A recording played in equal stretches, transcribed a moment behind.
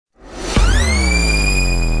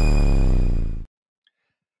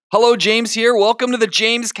Hello, James here. Welcome to the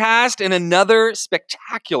James Cast and another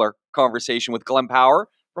spectacular conversation with Glenn Power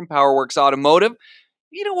from PowerWorks Automotive.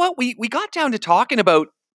 You know what? We got down to talking about,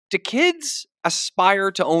 do kids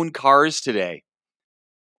aspire to own cars today?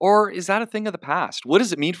 Or is that a thing of the past? What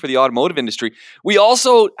does it mean for the automotive industry? We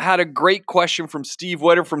also had a great question from Steve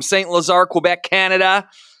Witter from St. Lazare, Quebec, Canada,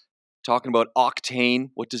 talking about octane.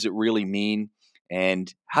 What does it really mean?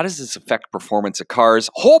 And how does this affect performance of cars?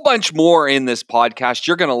 A whole bunch more in this podcast.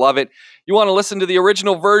 You're going to love it. You want to listen to the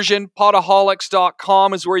original version?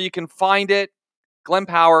 Podaholics.com is where you can find it. Glenn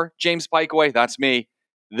Power, James Pikeway, that's me.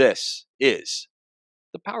 This is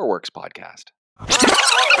the PowerWorks podcast.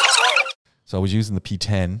 So I was using the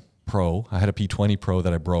P10 Pro. I had a P20 Pro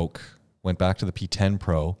that I broke. Went back to the P10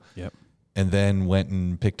 Pro. Yep. And then went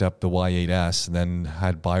and picked up the Y8S and then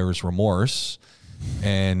had buyer's remorse.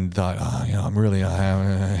 And thought, I'm really,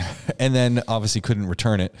 and then obviously couldn't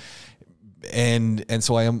return it, and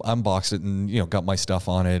so I unboxed it and got my stuff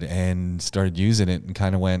on it and started using it and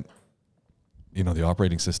kind of went, the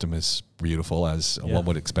operating system is beautiful as one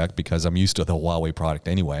would expect because I'm used to the Huawei product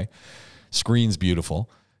anyway. Screen's beautiful.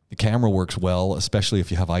 The camera works well, especially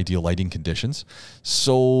if you have ideal lighting conditions.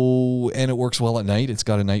 So, and it works well at night. It's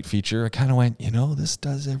got a night feature. I kind of went, this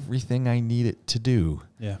does everything I need it to do.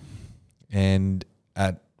 Yeah. And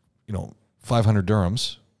at 500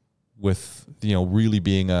 dirhams, with really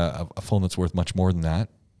being a phone that's worth much more than that,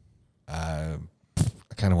 I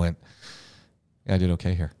kind of went, I did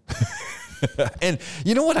okay here. And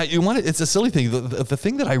you know what? It's a silly thing. The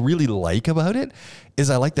thing that I really like about it is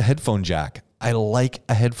I like the headphone jack. I like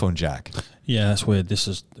a headphone jack. Yeah, that's weird. This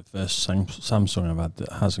is the first Samsung I've had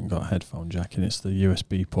that hasn't got a headphone jack, and it's the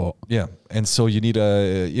USB port. Yeah, and so you need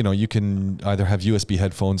you can either have USB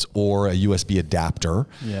headphones or a USB adapter.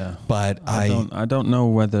 Yeah, but I don't know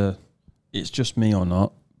whether it's just me or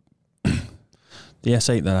not. The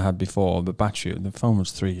S8 that I had before, the phone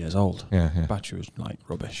was 3 years old. Yeah. The battery was like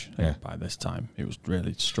rubbish. Yeah. By this time, it was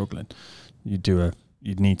really struggling. You'd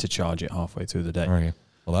need to charge it halfway through the day. Right.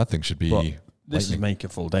 Well, that thing should be. This is make a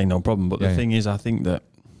full day, no problem. But the thing is, I think that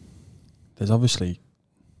there's obviously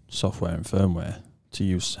software and firmware to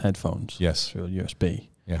use headphones through a USB.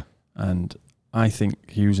 Yeah. And I think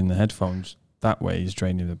using the headphones that way is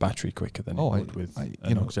draining the battery quicker than it would with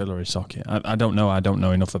an auxiliary socket. I don't know. I don't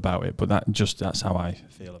know enough about it, but that's how I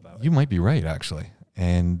feel about it. You might be right, actually.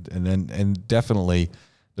 And definitely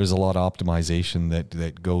there's a lot of optimization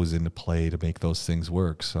that goes into play to make those things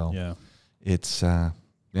work. So yeah,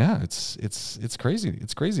 it's it's crazy.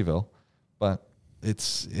 It's crazyville, but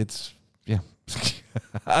it's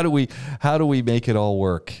how do we make it all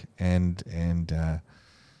work? And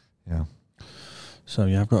So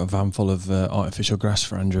I've got a van full of artificial grass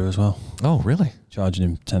for Andrew as well. Oh, really? Charging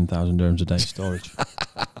him 10,000 dirhams a day storage.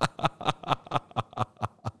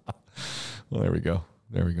 Well, there we go.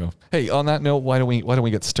 Hey, on that note, why don't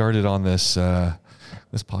we get started on this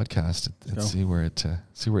this podcast and see where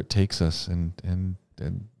it takes us and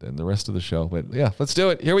the rest of the show. But yeah, let's do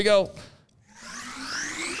it. Here we go.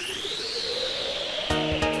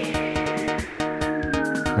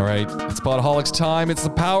 All right, it's Podaholics time. It's the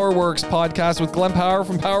PowerWorks podcast with Glenn Power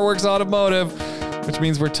from PowerWorks Automotive, which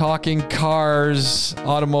means we're talking cars,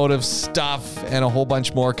 automotive stuff, and a whole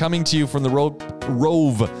bunch more. Coming to you from the Rove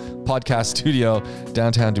podcast studio,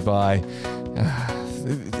 downtown Dubai.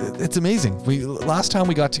 It's amazing. Last time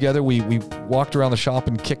we got together, we walked around the shop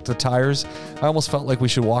and kicked the tires. I almost felt like we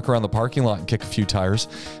should walk around the parking lot and kick a few tires.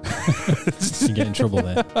 You get in trouble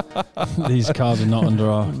there. These cars are not under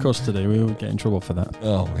our custody. We would get in trouble for that.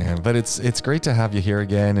 Oh man, but it's great to have you here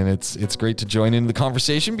again, and it's great to join in the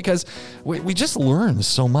conversation because we just learn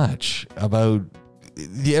so much about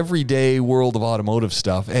the everyday world of automotive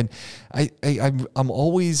stuff, and I'm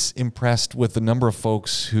always impressed with the number of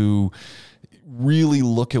folks who really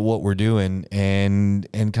look at what we're doing and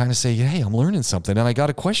kind of say, hey, I'm learning something. And I got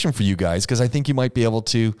a question for you guys, because I think you might be able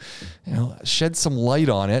to, shed some light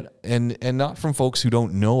on it, and not from folks who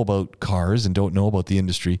don't know about cars and don't know about the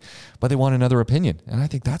industry, but they want another opinion. And I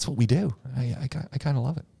think that's what we do. I kind of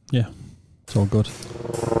love it. Yeah, it's all good.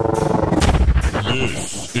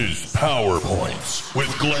 This is PowerPoints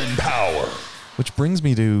with Glenn Power. Which brings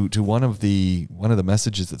me to one of the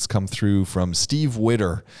messages that's come through from Steve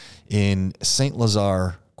Witter in St.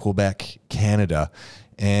 Lazare, Quebec, Canada.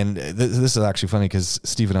 And this is actually funny because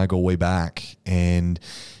Steve and I go way back, and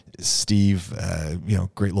Steve,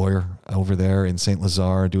 great lawyer over there in St.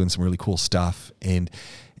 Lazare, doing some really cool stuff. And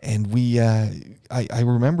we, I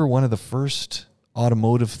remember one of the first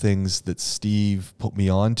automotive things that Steve put me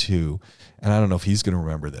onto and I don't know if he's going to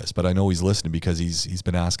remember this, but I know he's listening because he's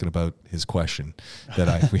been asking about his question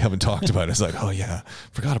that we haven't talked about. It's like, oh yeah,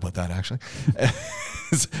 forgot about that actually,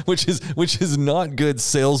 which is not good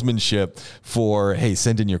salesmanship for, hey,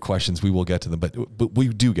 send in your questions, we will get to them, but we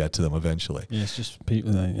do get to them eventually. Yeah, it's just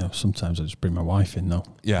people that, sometimes I just bring my wife in though.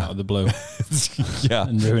 Yeah, out of the blue. Yeah,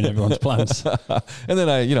 and ruin everyone's plans. And then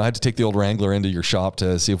I had to take the old Wrangler into your shop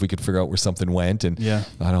to see if we could figure out where something went. And yeah,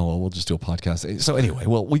 I don't know, we'll just do a podcast. So anyway,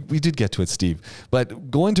 well, we did get to it, Steve. But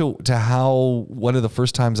going to how one of the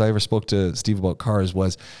first times I ever spoke to Steve about cars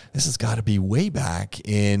was, this has got to be way back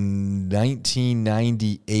in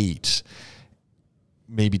 1998.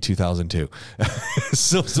 Maybe 2002.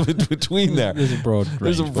 so between there, there's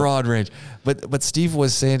a broad range. But Steve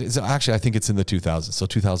was saying, so actually, I think it's in the 2000s. So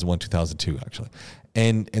 2001, 2002, actually.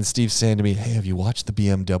 And Steve's saying to me, hey, have you watched the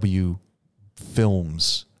BMW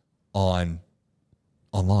films online?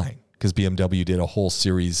 Because BMW did a whole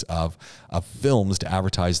series of films to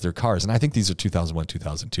advertise their cars. And I think these are 2001,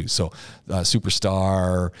 2002. So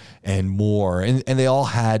Superstar and more. And they all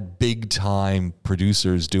had big time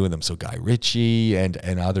producers doing them. So Guy Ritchie and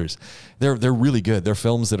others. They're really good. They're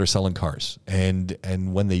films that are selling cars. And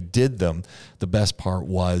when they did them, the best part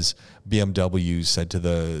was BMW said to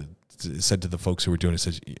the folks who were doing it,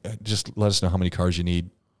 says, just let us know how many cars you need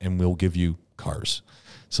and we'll give you cars.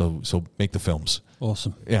 So make the films.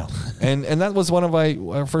 Awesome. Yeah. And that was one of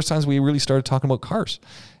our first times we really started talking about cars.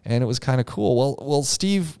 And it was kind of cool. Well,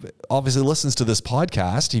 Steve obviously listens to this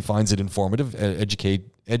podcast. He finds it informative,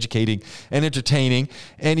 educating, and entertaining.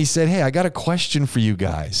 And he said, hey, I got a question for you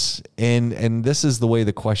guys. And this is the way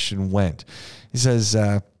the question went. He says,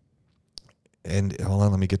 and hold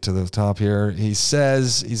on, let me get to the top here. He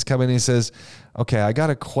says, he's coming and he says, okay, I got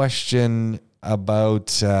a question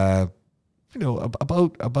about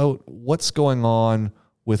about what's going on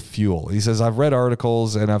with fuel. He says, I've read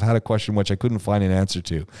articles and I've had a question which I couldn't find an answer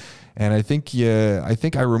to. And I think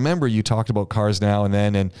I remember you talked about cars now and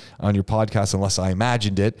then and on your podcast, unless I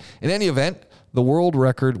imagined it. In any event, the world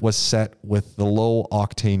record was set with the low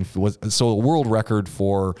octane. So a world record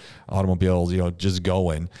for automobiles, just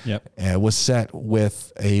going, was set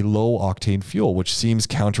with a low octane fuel, which seems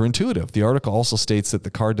counterintuitive. The article also states that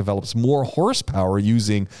the car develops more horsepower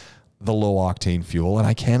using the low octane fuel, and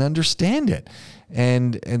I can't understand it.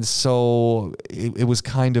 And so it was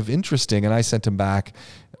kind of interesting. And I sent him back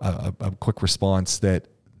a quick response that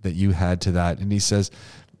you had to that. And he says,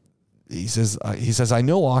 I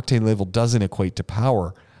know octane level doesn't equate to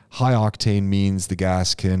power. High octane means the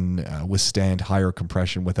gas can withstand higher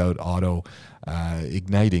compression without auto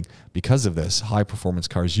igniting. Because of this, high performance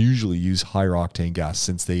cars usually use higher octane gas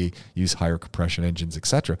since they use higher compression engines,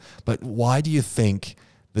 etc. But why do you think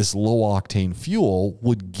this low octane fuel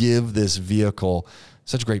would give this vehicle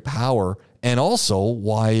such great power, and also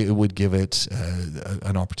why it would give it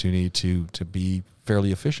an opportunity to be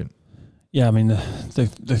fairly efficient? Yeah, I mean,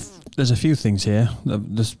 there's a few things here.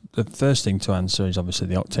 The first thing to answer is obviously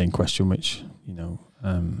the octane question, which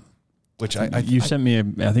which you sent me.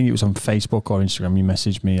 I think it was on Facebook or Instagram. You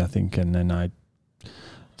messaged me, I think, and then I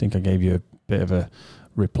think I gave you a bit of a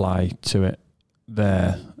reply to it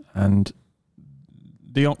there. And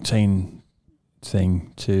the octane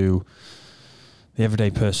thing to the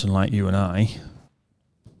everyday person like you and I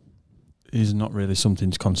is not really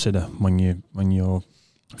something to consider when you're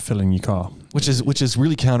filling your car. Which is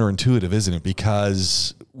really counterintuitive, isn't it?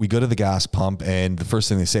 Because we go to the gas pump and the first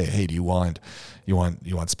thing they say, hey, do you want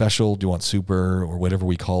special? Do you want super, or whatever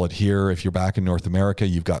we call it here? If you're back in North America,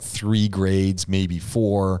 you've got 3 grades, maybe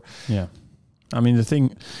 4. Yeah. I mean, the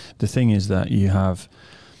thing is that you have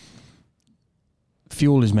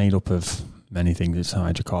fuel is made up of many things. It's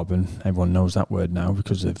hydrocarbon. Everyone knows that word now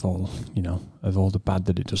because of all the bad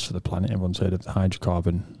that it does for the planet. Everyone's heard of the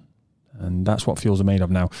hydrocarbon, and that's what fuels are made of.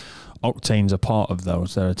 Now, octanes are part of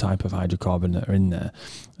those. They're a type of hydrocarbon that are in there,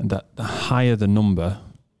 and that the higher the number,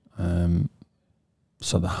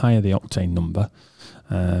 so the higher the octane number,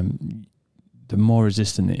 the more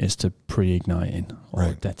resistant it is to pre-igniting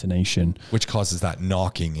or detonation, which causes that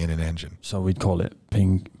knocking in an engine. So we'd call it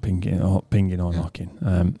pinging or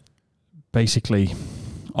knocking. Basically,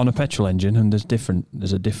 on a petrol engine, and there's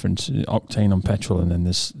a difference octane on petrol, and then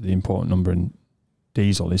there's the important number in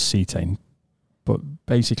diesel is cetane. But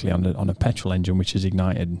basically, on a petrol engine, which is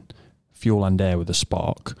ignited fuel and air with a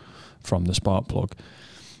spark from the spark plug,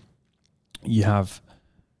 you have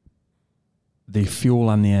the fuel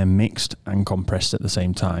and the air mixed and compressed at the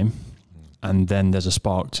same time, and then there's a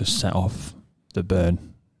spark to set off the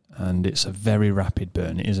burn, and it's a very rapid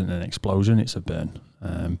burn. It isn't an explosion, it's a burn.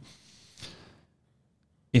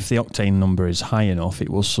 If the octane number is high enough, it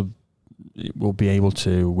will it will be able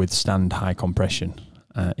to withstand high compression.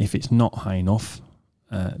 If it's not high enough,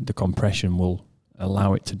 the compression will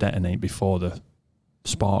allow it to detonate before the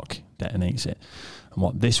spark detonates it. And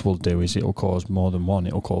what this will do is it'll cause more than one,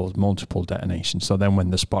 it'll cause multiple detonations. So then when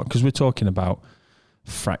the spark, because we're talking about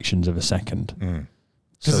fractions of a second.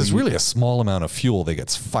 Because it's really a small amount of fuel that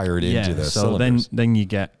gets fired into the so cylinders. then you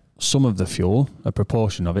get some of the fuel, a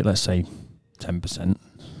proportion of it, let's say 10%,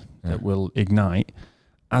 that will ignite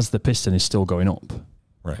as the piston is still going up.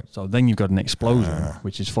 Right. So then you've got an explosion,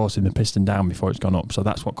 which is forcing the piston down before it's gone up. So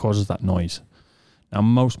that's what causes that noise. Now,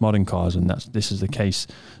 most modern cars, and this is the case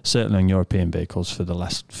certainly on European vehicles for the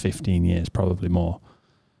last 15 years, probably more.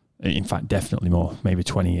 In fact, definitely more, maybe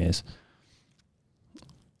 20 years,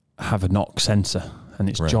 have a knock sensor. And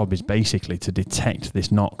its job is basically to detect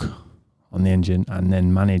this knock on the engine and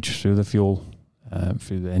then manage through the fuel,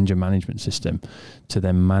 through the engine management system, to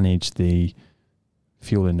then manage the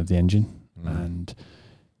fueling of the engine. And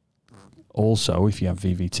also, if you have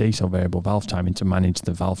VVT, so variable valve timing, to manage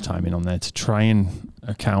the valve timing on there to try and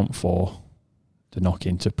account for the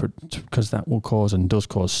knock-in, because that will cause and does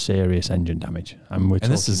cause serious engine damage. And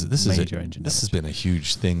this has been a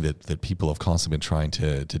huge thing that people have constantly been trying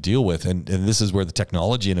to deal with, and this is where the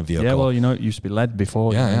technology in a vehicle. Yeah, well, it used to be lead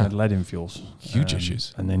before. You had lead in fuels. Huge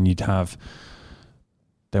issues. And then you'd have.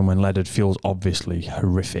 Then when leaded fuel's obviously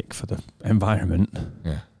horrific for the environment.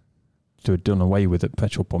 Yeah. To have done away with at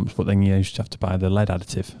petrol pumps, but then you used to have to buy the lead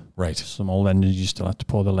additive. Right. Some old engines you still have to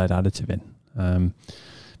pour the lead additive in,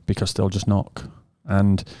 because they'll just knock.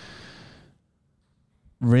 And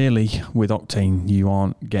really, with octane, you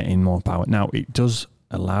aren't getting more power. Now, it does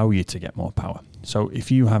allow you to get more power. So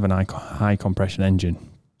if you have an high compression engine,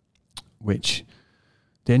 which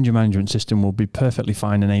the engine management system will be perfectly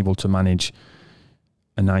fine and able to manage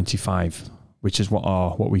a 95, which is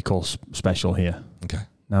what we call special here. Okay.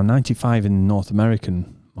 Now, 95 in the North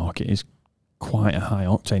American market is quite a high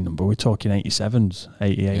octane number. We're talking 87s,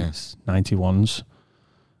 88s, 91s.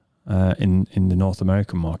 In the North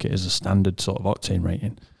American market is a standard sort of octane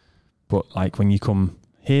rating. But like when you come,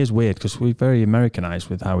 here's weird because we're very Americanized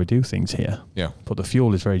with how we do things here. Yeah. But the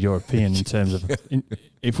fuel is very European in terms of,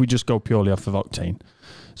 if we just go purely off of octane.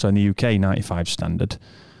 So in the UK, 95 standard.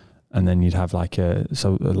 And then you'd have a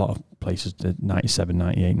lot of places, 97,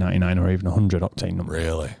 98, 99, or even 100 octane number.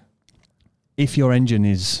 Really? If your engine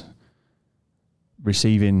is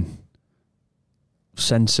receiving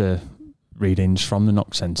sensor readings from the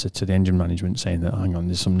knock sensor to the engine management saying that, hang on,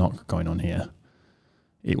 there's some knock going on here,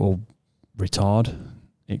 it will retard.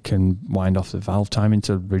 It can wind off the valve timing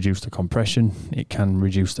to reduce the compression. It can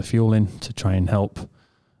reduce the fueling to try and help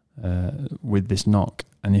with this knock.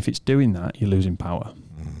 And if it's doing that, you're losing power.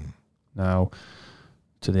 Now,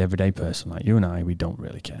 to the everyday person like you and I, we don't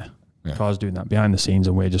really care. Yeah. Car's doing that behind the scenes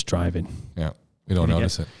and we're just driving. Yeah, we don't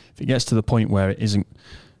notice it. If it gets to the point where it isn't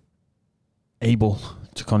able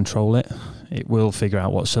to control it, it will figure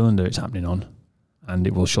out what cylinder it's happening on and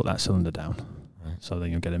it will shut that cylinder down. Right. So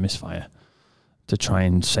then you'll get a misfire to try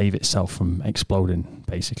and save itself from exploding,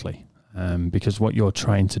 basically. Because what you're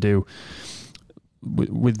trying to do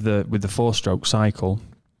with the 4-stroke cycle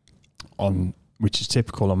on, which is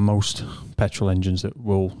typical on most petrol engines that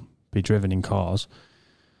will be driven in cars,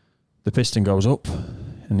 the piston goes up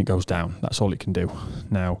and it goes down. That's all it can do.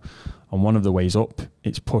 Now, on one of the ways up,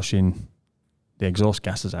 it's pushing the exhaust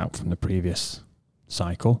gases out from the previous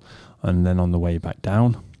cycle, and then on the way back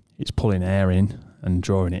down, it's pulling air in and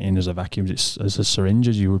drawing it in as a vacuum. It's as a syringe,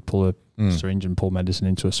 as you would pull a syringe and pull medicine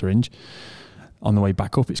into a syringe. On the way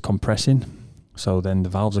back up, it's compressing. So then the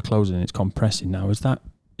valves are closing and it's compressing. Now, as that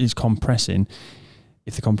is compressing,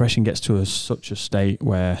 if the compression gets to such a state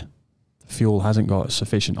where the fuel hasn't got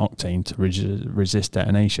sufficient octane to resist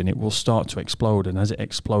detonation, it will start to explode, and as it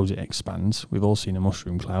explodes, it expands. We've all seen a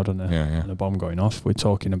mushroom cloud on a bomb going off. We're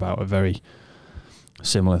talking about a very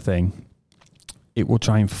similar thing. It will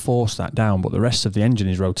try and force that down, but the rest of the engine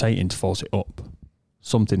is rotating to force it up.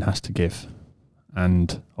 Something has to give,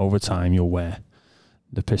 and over time you'll wear.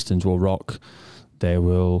 The pistons will rock. They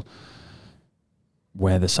will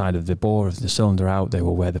wear the side of the bore of the cylinder out. They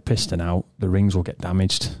will wear the piston out. The rings will get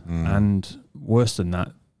damaged. And worse than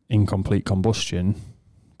that, incomplete combustion,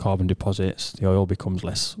 carbon deposits, the oil becomes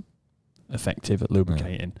less effective at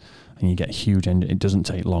lubricating, and you get huge engine. It doesn't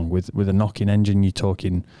take long. With a knocking engine, you're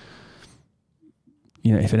talking,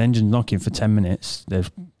 if an engine's knocking for 10 minutes, there's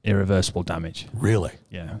irreversible damage. Really?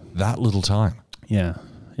 Yeah. That little time? Yeah.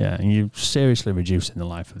 Yeah. And you're seriously reducing the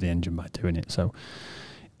life of the engine by doing it. So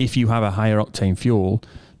if you have a higher octane fuel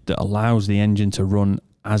that allows the engine to run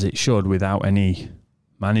as it should without any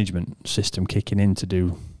management system kicking in to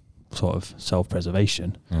do sort of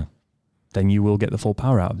self-preservation, then you will get the full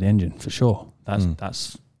power out of the engine for sure.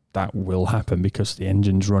 That will happen because the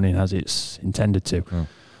engine's running as it's intended to.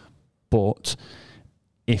 But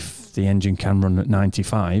if the engine can run at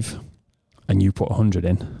 95 and you put 100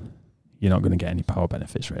 in, you're not going to get any power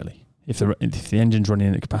benefits really. If the engine's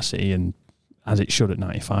running at capacity and as it should at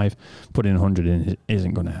 95, putting 100 in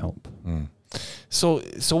isn't going to help. So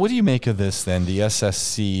what do you make of this then? The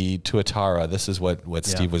SSC Tuatara, this is what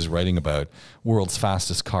Steve was writing about. World's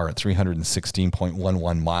fastest car at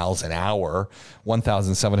 316.11 miles an hour,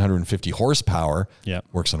 1,750 horsepower. Yeah.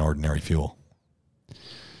 Works on ordinary fuel.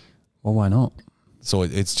 Well, why not? So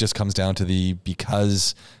it just comes down to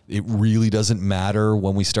because it really doesn't matter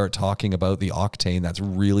when we start talking about the octane. That's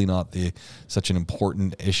really not such an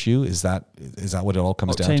important issue. Is that what it all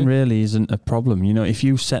comes down to? Octane really isn't a problem. You know, if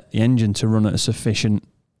you set the engine to run at a sufficient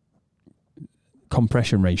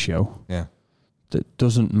compression ratio, that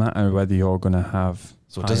doesn't matter whether you're going to have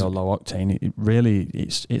high or low octane. It really,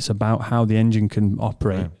 it's about how the engine can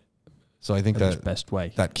operate. So I think that best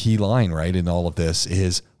way. That key line, right, in all of this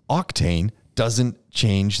is octane doesn't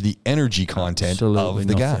change the energy content Absolutely of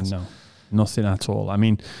the gas. No, nothing at all. I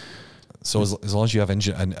mean, so as long as you have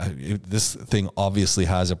engine, and this thing obviously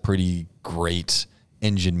has a pretty great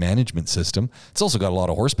engine management system. It's also got a lot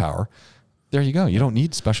of horsepower. There you go. You don't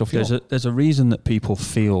need special fuel. There's a reason that people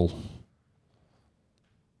feel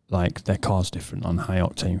like their car's different on high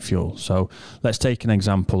octane fuel. So let's take an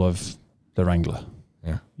example of the Wrangler.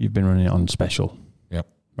 Yeah, you've been running it on special. Yep.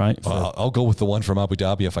 Right. I'll go with the one from Abu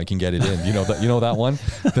Dhabi if I can get it in. You know that one.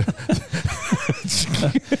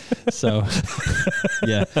 So,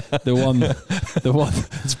 yeah, the one.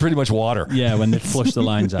 It's pretty much water. Yeah, when they flush the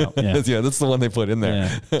lines out. Yeah, yeah, that's the one they put in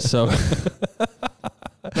there. Yeah. So,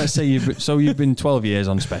 let's say you've been 12 years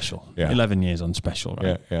on special. Yeah. 11 years on special.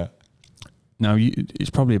 Right. Yeah. Now it's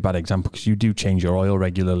probably a bad example because you do change your oil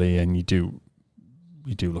regularly and you do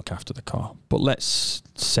look after the car. But let's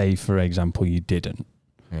say, for example, you didn't.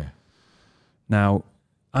 Yeah. Now,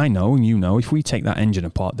 I know, and you know, if we take that engine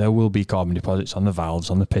apart, there will be carbon deposits on the valves,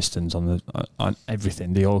 on the pistons, on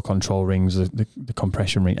everything, the oil control rings, the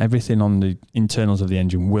compression ring, everything on the internals of the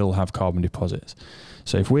engine will have carbon deposits.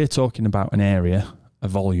 So if we're talking about an area, a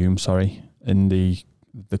volume, in the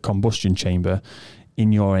combustion chamber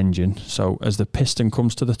in your engine, so as the piston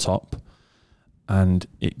comes to the top and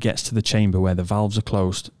it gets to the chamber where the valves are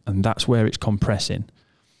closed, and that's where it's compressing,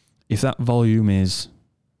 if that volume is,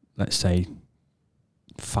 let's say,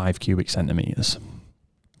 5 cubic centimeters.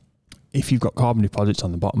 If you've got carbon deposits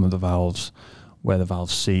on the bottom of the valves, where the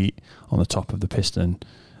valves seat, on the top of the piston,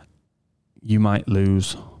 you might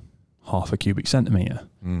lose half a cubic centimeter.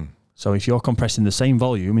 So if you're compressing the same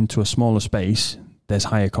volume into a smaller space, there's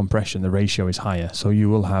higher compression, the ratio is higher. So you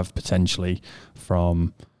will have potentially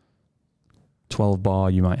from 12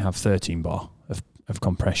 bar, you might have 13 bar of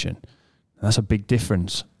compression. And that's a big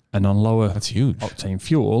difference. And on lower octane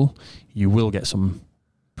fuel, you will get some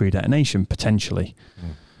pre-detonation potentially.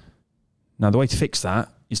 Now, the way to fix that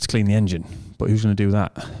is to clean the engine, but who's going to do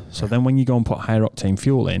that? So then when you go and put higher octane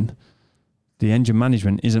fuel in, the engine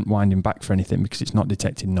management isn't winding back for anything because it's not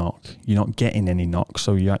detecting knock. You're not getting any knock,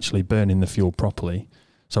 so you're actually burning the fuel properly.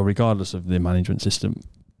 So regardless of the management system,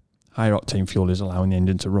 higher octane fuel is allowing the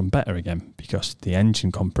engine to run better again because the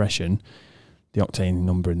engine compression, the octane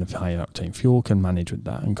number in the higher octane fuel can manage with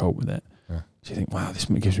that and cope with it. So you think, wow, this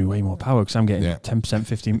gives me way more power because I'm getting 10%,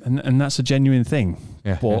 15%, and that's a genuine thing.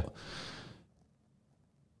 But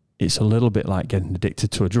it's a little bit like getting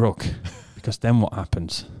addicted to a drug because then what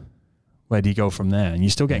happens? Where do you go from there? And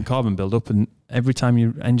you're still getting carbon buildup, and every time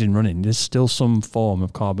your engine running, there's still some form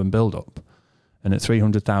of carbon buildup. And at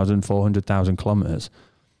 300,000, 400,000 kilometers,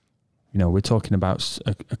 you know, we're talking about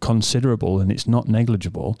a considerable, and it's not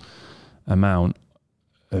negligible, amount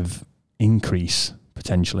of increase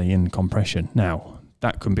potentially in compression. Now,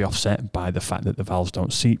 that can be offset by the fact that the valves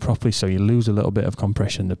don't seat properly, so you lose a little bit of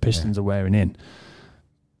compression, the pistons are wearing in.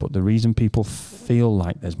 But the reason people feel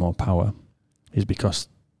like there's more power is because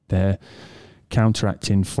they're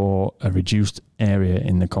counteracting for a reduced area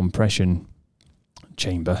in the compression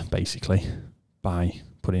chamber, basically, by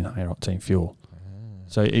putting higher octane fuel.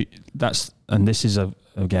 So this is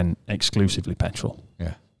again exclusively petrol.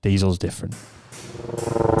 Diesel's different.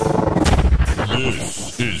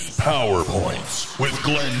 This is Power Points with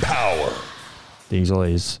Glenn Power. Diesel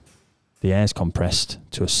is the air's compressed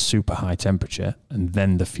to a super high temperature, and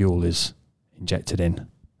then the fuel is injected in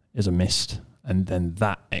as a mist, and then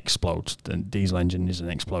that explodes. The diesel engine is an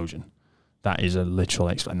explosion. That is a literal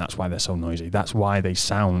explosion, and that's why they're so noisy. That's why they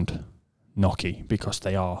sound knocky, because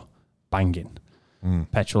they are banging.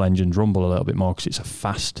 Petrol engines rumble a little bit more because it's a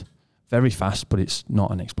very fast, but it's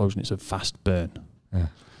not an explosion, it's a fast burn. Yeah.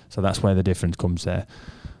 So that's where the difference comes there.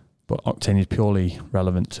 But octane is purely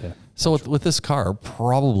relevant to... So with this car,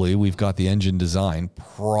 probably we've got the engine design,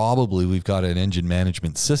 probably we've got an engine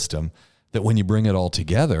management system that when you bring it all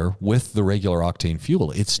together with the regular octane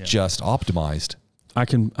fuel, it's just optimized. I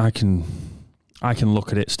can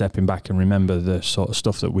look at it stepping back and remember the sort of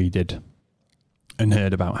stuff that we did and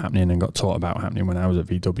heard about happening and got taught about happening when I was at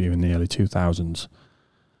VW in the early 2000s.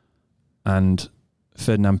 And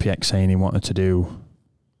Ferdinand Piëch saying he wanted to do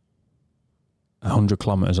 100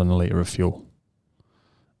 kilometers on a litre of fuel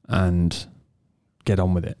and get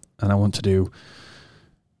on with it. And I want to do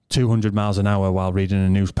 200 miles an hour while reading a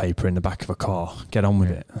newspaper in the back of a car, get on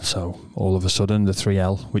with it. So all of a sudden the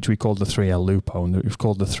 3L, which we called the 3L Lupo, and it was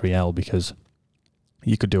called the 3L because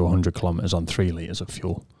you could do 100 kilometers on 3 litres of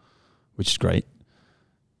fuel, which is great.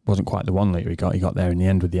 Wasn't quite the 1 litre he got there in the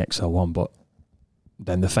end with the XL1, but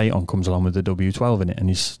then the Phaeton comes along with the W12 in it, and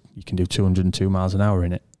you can do 202 miles an hour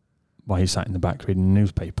in it while he's sat in the back reading a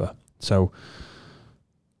newspaper. So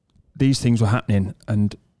these things were happening,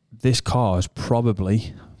 and this car is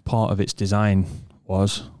probably part of its design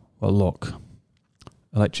was, well, look,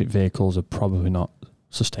 electric vehicles are probably not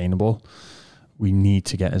sustainable. We need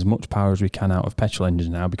to get as much power as we can out of petrol engines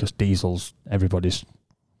now because diesel's everybody's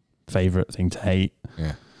favourite thing to hate.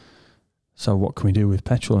 Yeah. So what can we do with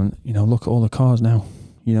petrol? And, look at all the cars now.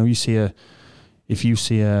 If you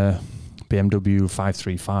see a BMW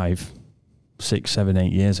 535 6, 7,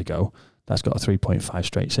 8 years ago, that's got a 3.5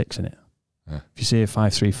 straight 6 in it. Yeah. If you see a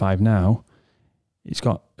 535 now, it's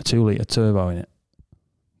got a 2 litre turbo in it.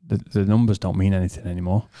 The numbers don't mean anything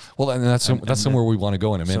anymore. Well, and that's somewhere we want to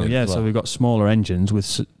go in a minute. So we've got smaller engines with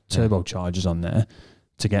turbochargers on there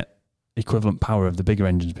to get equivalent power of the bigger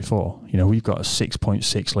engines before. We've got a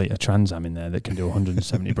 6.6 litre Trans Am in there that can do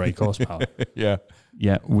 170 brake horsepower. Yeah.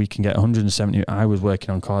 Yeah, we can get 170. I was working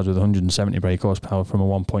on cars with 170 brake horsepower from a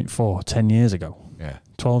 1.4 10 years ago. Yeah.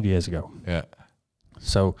 12 years ago. Yeah.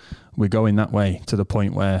 So we're going that way to the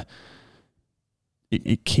point where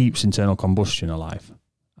it keeps internal combustion alive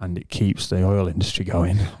and it keeps the oil industry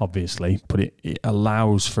going, obviously, but it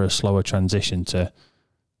allows for a slower transition to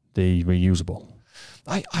the reusable.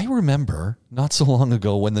 I remember not so long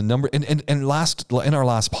ago when the number and in our last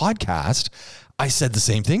podcast, I said the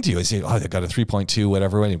same thing to you. I said, they got a 3.2,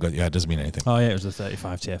 whatever. And you go, yeah, it doesn't mean anything. Oh, yeah, it was the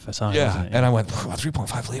 35 TFSI. Yeah. Wasn't it? And I went, a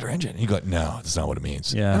 3.5 liter engine. And you go, no, that's not what it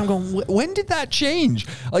means. Yeah. And I'm going, when did that change?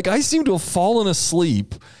 Like, I seem to have fallen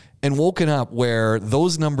asleep and woken up where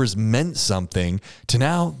those numbers meant something to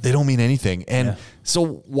now they don't mean anything. And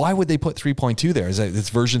so why would they put 3.2 there? Is that it's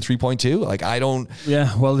version 3.2? Like, I don't.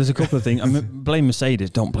 Yeah, well, there's a couple of things. I mean, blame Mercedes.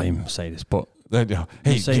 Don't blame Mercedes, but hey,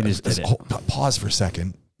 Mercedes did it. Pause for a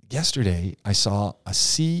second. Yesterday, I saw a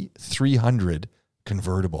C300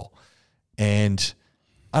 convertible, and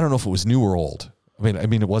I don't know if it was new or old. I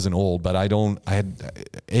mean, it wasn't old, but I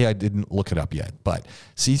didn't look it up yet. But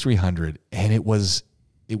C300, and it was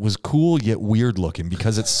cool yet weird looking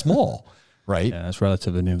because it's small, right? Yeah, it's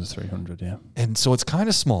relatively new to 300, yeah. And so it's kind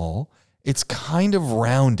of small. It's kind of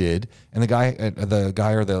rounded, and the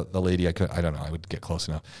guy or the lady, I don't know, I would get close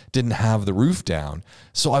enough, didn't have the roof down.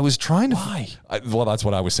 So I was trying to... Why? Well, that's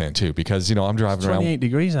what I was saying too, because, I'm driving around... 28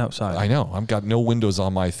 degrees outside. I know. I've got no windows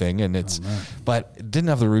on my thing, and but it didn't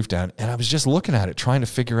have the roof down, and I was just looking at it, trying to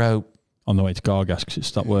figure out... On the way to Gargas because it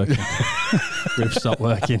stopped working. Roof stopped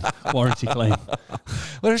working. Warranty claim. But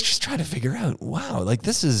I was just trying to figure out, wow, like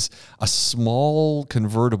this is a small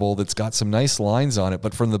convertible that's got some nice lines on it,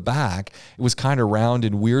 but from the back, it was kind of round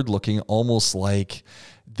and weird looking, almost like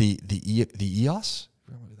the EOS?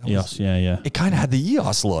 EOS, yeah. It kind of had the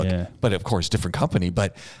EOS look, but of course, different company,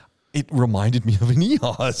 but it reminded me of an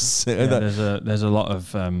EOS. Yeah, there's a lot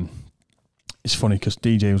of... it's funny because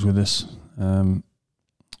DJ was with us.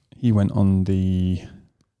 He went on the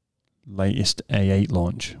latest A8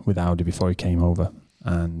 launch with Audi before he came over,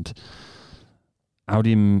 and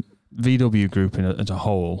Audi and VW Group as a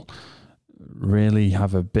whole really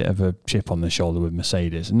have a bit of a chip on their shoulder with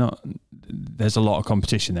Mercedes. There's a lot of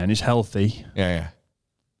competition there, and it's healthy. Yeah.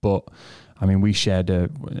 But I mean, we shared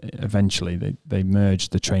eventually they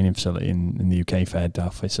merged the training facility in the UK for head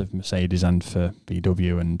office of Mercedes and for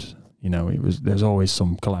VW, and there's always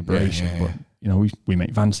some collaboration. Yeah. But we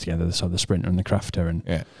make vans together, so the Sprinter and the Crafter,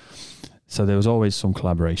 and so there was always some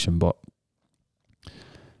collaboration. But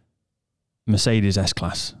Mercedes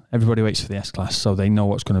S-Class, everybody waits for the S-Class, so they know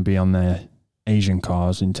what's going to be on their Asian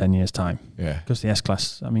cars in 10 years' time. Yeah. Because the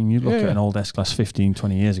S-Class, I mean, you look at an old S-Class 15,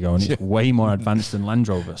 20 years ago, and it's way more advanced than Land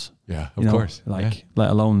Rovers. Yeah, of course. Let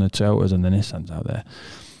alone the Toyotas and the Nissans out there.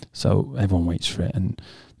 So everyone waits for it, and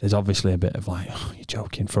there's obviously a bit of like, oh, you're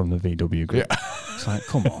joking from the VW group. Yeah. It's like,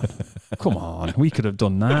 come on, we could have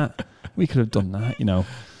done that. You know.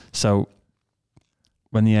 So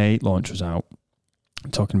when the A8 launch was out,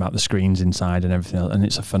 talking about the screens inside and everything else, and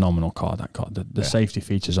it's a phenomenal car, that car. The safety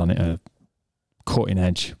features on it are cutting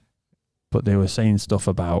edge. But they were saying stuff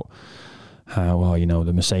about how, well, you know,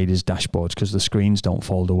 the Mercedes dashboards, because the screens don't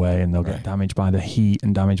fold away and they'll get damaged by the heat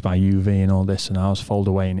and damaged by UV and all this, and ours fold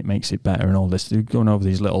away and it makes it better and all this. They're going over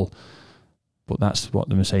these little, but that's what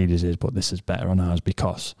the Mercedes is, but this is better on ours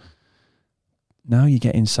because now you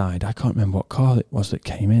get inside. I can't remember what car it was that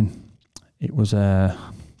came in. It was I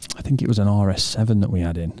think it was an RS7 that we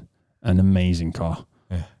had in. An amazing car.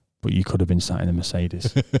 Yeah. But you could have been sat in a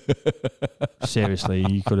Mercedes. Seriously,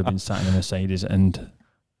 you could have been sat in a Mercedes, and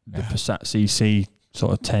the Passat CC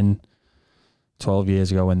sort of 10, 12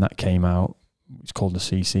 years ago when that came out, it's called the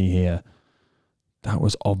CC here, that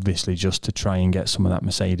was obviously just to try and get some of that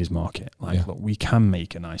Mercedes market. Like, look, we can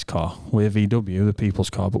make a nice car. We're VW, the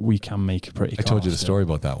people's car, but we can make a pretty car. I told you the story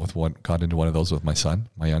about that. Got into one of those with my son,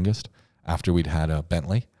 my youngest, after we'd had a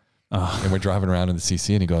Bentley. And we're driving around in the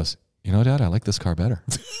CC, and he goes, you know, Dad, I like this car better.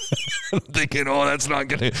 I'm thinking, oh, that's not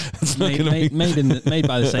gonna made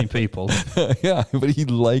by the same people. Yeah, but he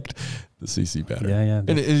liked the CC better. Yeah. And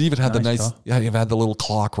it even had you've had the little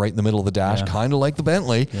clock right in the middle of the dash, kind of like the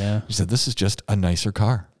Bentley. Yeah. He said, this is just a nicer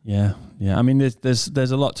car. Yeah. I mean, there's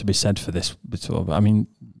a lot to be said for this. I mean,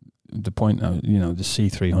 the point, you know, the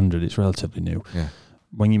C300, it's relatively new. Yeah.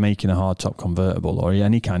 When you're making a hardtop convertible or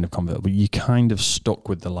any kind of convertible, you kind of stuck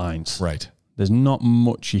with the lines. Right. There's not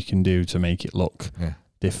much you can do to make it look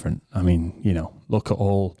different. I mean, you know, look at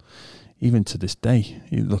all, even to this day,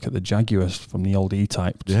 you look at the Jaguars from the old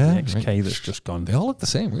E-Type to the XK that's just gone. They all look the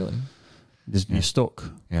same, really. You're stuck.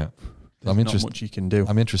 Yeah. There's not much you can do.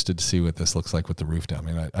 I'm interested to see what this looks like with the roof down.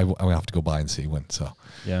 I mean, I will have to go by and see when. So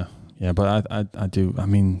Yeah, but I do. I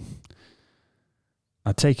mean,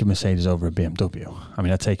 I'd take a Mercedes over a BMW. I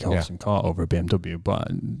mean, I'd take a horse and cart over a BMW,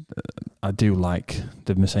 but I do like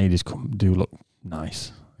the Mercedes do look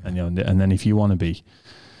nice. And you know, and then if you want to be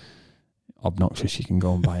obnoxious, you can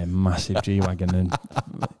go and buy a massive G-Wagon and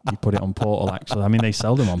you put it on Portal axles. I mean, they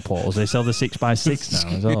sell them on Portals. They sell the 6x6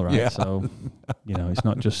 now as well, right? Yeah. So, you know, it's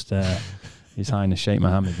not just His Highness Sheikh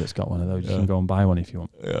Mohammed that's got one of those. You can go and buy one if you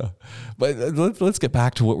want. Yeah. But let's get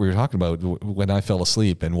back to what we were talking about when I fell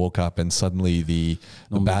asleep and woke up and suddenly the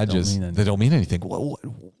badges, they don't mean anything.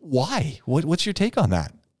 Why? What's your take on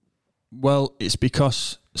that? Well, it's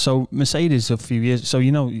because, so Mercedes a few years, so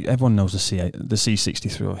you know, everyone knows the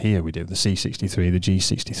C63, or here we do, the C63, the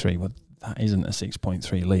G63. Well, that isn't a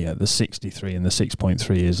 6.3 litre. The 63 and the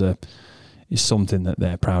 6.3 is something that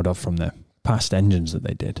they're proud of from their past engines that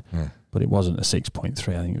they did. Yeah. But it wasn't a 6.3,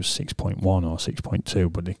 I think it was 6.1 or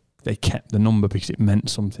 6.2, but they kept the number because it meant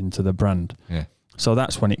something to the brand. Yeah. So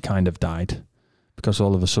that's when it kind of died, because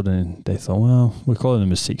all of a sudden they thought, well, we're calling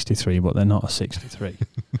them a 63, but they're not a 63.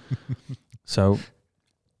 So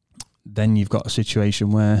then you've got a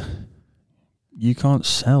situation where you can't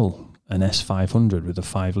sell an S500 with a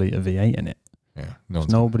 5 litre V8 in it. Yeah,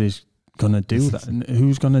 nobody's going to do that.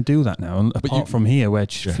 Who's going to do that now? And apart from here, where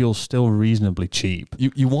fuel's still reasonably cheap.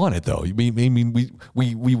 You want it though. I mean,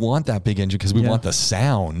 we want that big engine because we want the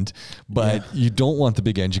sound, but you don't want the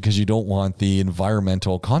big engine because you don't want the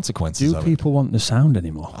environmental consequences. Do people want the sound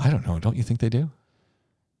anymore? I don't know. Don't you think they do?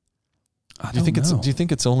 Do you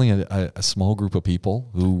think it's only a small group of people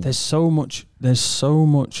who? There's so much.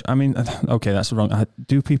 I mean, okay, that's wrong.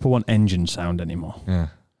 Do people want engine sound anymore? Yeah.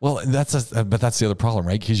 Well, that's the other problem,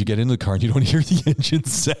 right? Because you get into the car and you don't hear the engine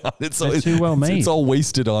sound. It's too well made. It's all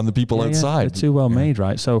wasted on the people outside. They're too well made,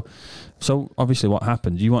 right? So obviously, what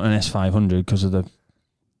happens? You want an S500 because of the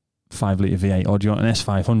 5 litre V8, or do you want an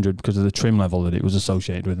S500 because of the trim level that it was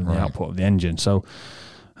associated with and the output of the engine? So,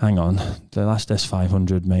 hang on, the last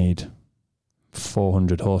S500 made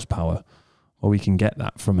 400 horsepower. Well, we can get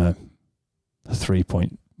that from a 3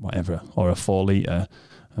 point whatever or a 4 litre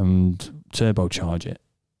and turbocharge it.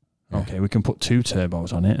 Okay, we can put 2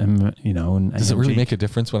 turbos on it, and you know. And does it really make a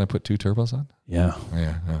difference when I put 2 turbos on? Yeah. Oh,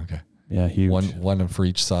 yeah. Okay. Yeah, huge. One for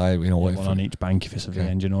each side. You know, one on each bank if it's a V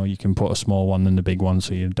engine, or you can put a small one and the big one,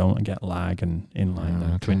 so you don't get lag and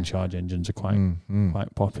inline. The twin charge engines are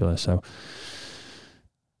quite popular. So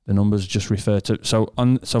the numbers just refer to so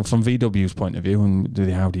from VW's point of view and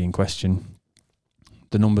the Audi in question,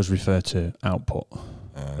 the numbers refer to output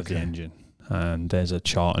of the engine. And there's a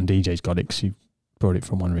chart, and DJ's got it because he brought it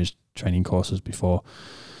from one of his training courses before,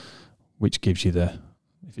 which gives you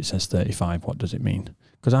if it says 35, what does it mean?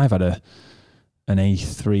 Because I've had an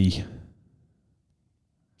A3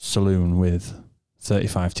 saloon with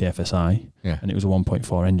 35 TFSI, Yeah. and it was a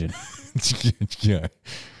 1.4 engine. Yeah.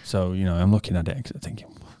 So, you know, I'm looking at it thinking,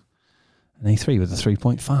 an A3 with a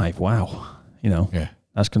 3.5, wow. You know, Yeah.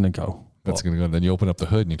 that's going to go. That's going to go. Then you open up the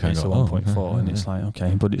hood and you kind It's of a go, 1.4, and it's like,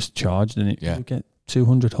 okay, but it's charged, and Yeah. you get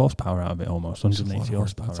 200 horsepower out of it almost, That's a 180 lot of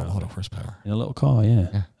horsepower. That's a out of lot it. of horsepower. In a little car, yeah.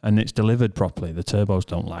 Yeah. And it's delivered properly. The turbos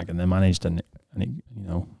don't lag, and they're managed, and it you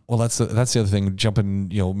know. Well, that's the other thing. Jumping,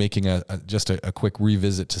 you know, making just a quick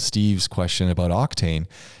revisit to Steve's question about octane.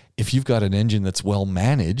 If you've got an engine that's well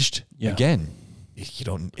managed, Yeah. again, you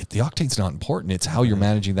don't. The octane's not important. It's how you're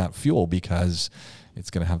managing that fuel, because it's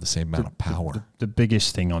going to have the same amount of power. The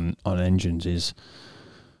biggest thing on engines is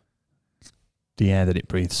the air that it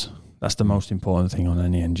breathes. That's the most important thing on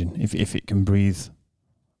any engine. If it can breathe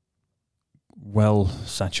well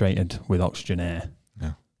saturated with oxygen air,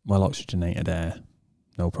 well oxygenated air,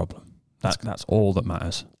 no problem. That's all that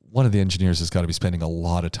matters. One of the engineers has got to be spending a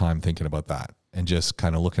lot of time thinking about that and just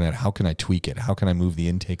kind of looking at how can I tweak it? How can I move the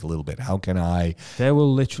intake a little bit? How can I? There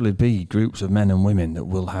will literally be groups of men and women that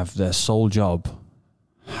will have their sole job.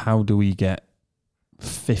 How do we get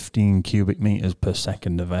 15 cubic meters per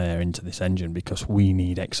second of air into this engine, because we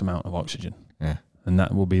need X amount of oxygen? Yeah. And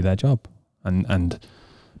that will be their job, and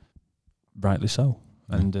rightly so.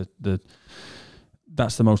 And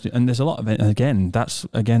that's the most. And there's a lot of it. That's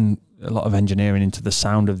a lot of engineering into the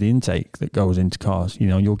sound of the intake that goes into cars. You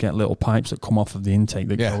know, you'll get little pipes that come off of the intake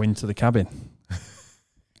that go into the cabin.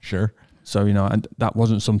 Sure. So, you know, and that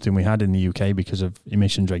wasn't something we had in the UK because of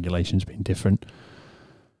emissions regulations being different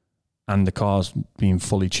and the cars being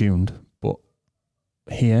fully tuned. But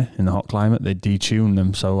here in the hot climate, they detune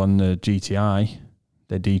them. So on the GTI,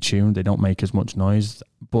 they're detuned. They don't make as much noise,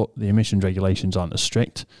 but the emissions regulations aren't as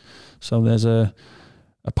strict. So there's a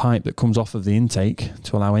pipe that comes off of the intake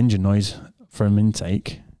to allow engine noise from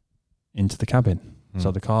intake into the cabin.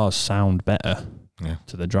 So the cars sound better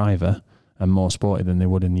to the driver and more sporty than they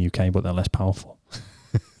would in the UK, but they're less powerful.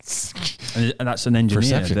 and that's an engineer.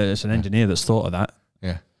 Perception. There's an engineer that's thought of that.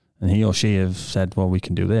 Yeah. And he or she have said, well, we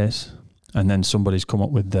can do this. And then somebody's come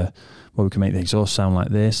up with we can make the exhaust sound like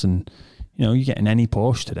this. And, you know, you get in any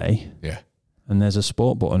Porsche today. Yeah. And there's a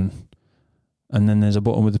sport button. And then there's a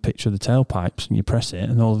button with a picture of the tailpipes, and you press it,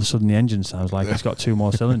 and all of a sudden the engine sounds like it's got 2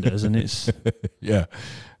 more cylinders, and it's Yeah.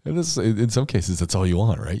 And this, in some cases, that's all you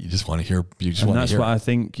want, right? You just want to hear. You just want to hear. That's what I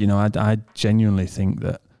think. You know, I genuinely think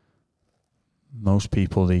that most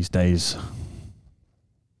people these days,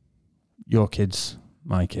 your kids,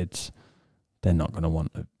 my kids, they're not going to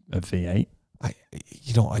want a V8.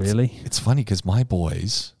 Really? It's funny because my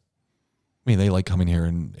boys, I mean, they like coming here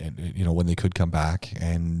and you know, when they could come back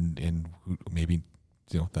and maybe,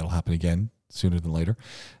 you know, that'll happen again sooner than later.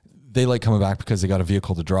 They like coming back because they got a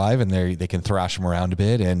vehicle to drive and they can thrash them around a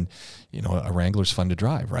bit, and, you know, a Wrangler's fun to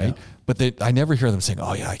drive, right? Yeah. But I never hear them saying,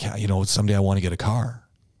 oh yeah, I can't, you know, someday I want to get a car.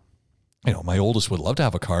 You know, my oldest would love to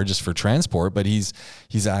have a car just for transport, but he's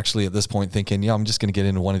actually at this point thinking, yeah, I'm just going to get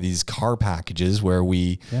into one of these car packages where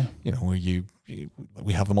we, you know, where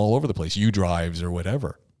we have them all over the place, U-Drives or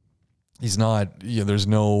whatever. He's not, you know, there's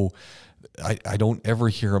no, I don't ever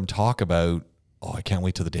hear him talk about, oh, I can't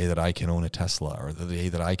wait till the day that I can own a Tesla, or the day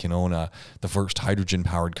that I can own the first hydrogen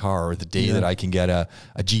powered car, or the day that I can get a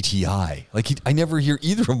GTI. Like I never hear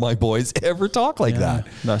either of my boys ever talk like that.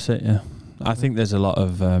 That's it. Yeah. I think there's a lot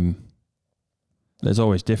of, there's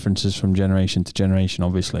always differences from generation to generation,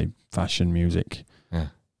 obviously fashion, music,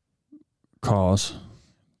 cars.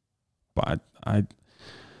 But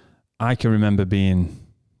I can remember being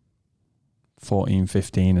 14,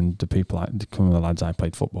 15, and some of the lads I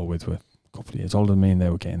played football with were a couple of years older than me, and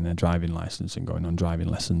they were getting their driving license and going on driving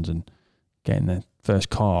lessons and getting their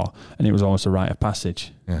first car, and it was almost a rite of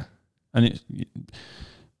passage. Yeah. And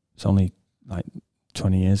it's only like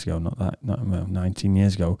 20 years ago, not 19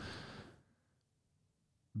 years ago.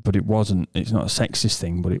 But it's not a sexist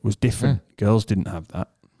thing, but it was different. Yeah. Girls didn't have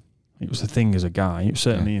that. It was a thing as a guy. It was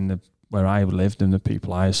certainly where I lived and the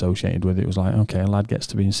people I associated with, it was like, okay, a lad gets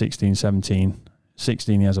to be 16, 17.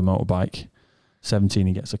 16, he has a motorbike. 17,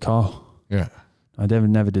 he gets a car. Yeah. I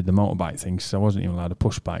never did the motorbike thing because I wasn't even allowed to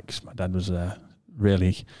push bikes. My dad was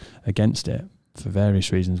really against it for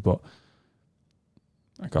various reasons, but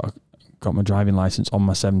I got my driving license on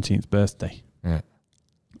my 17th birthday. Yeah.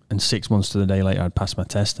 And 6 months to the day later, I'd passed my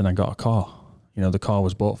test and I got a car. You know, the car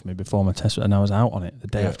was bought for me before my test, and I was out on it the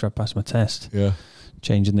day after I passed my test. Yeah.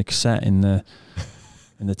 Changing the cassette in the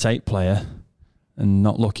tape player and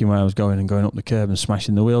not looking where I was going and going up the curb and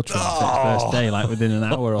smashing the wheel trim for the first day, like within an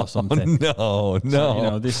hour or something. No. So, you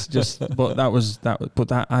know, this just, but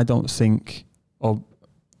that I don't think, or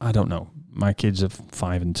I don't know. My kids are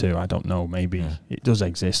 5 and 2. I don't know. Maybe it does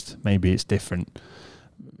exist. Maybe it's different.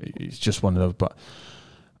 It's just one of those. But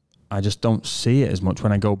I just don't see it as much.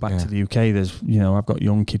 When I go back to the UK, there's, I've got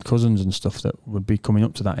young kid cousins and stuff that would be coming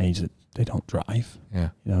up to that age that they don't drive. Yeah.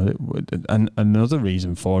 And another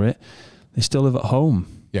reason for it, they still live at home.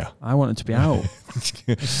 Yeah. I wanted to be out.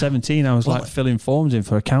 At 17, I was filling forms in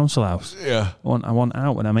for a council house. Yeah. I want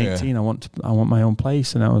out. When I'm 18, I want my own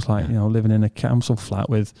place. And I was like, living in a council flat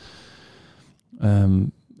with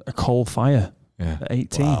a coal fire at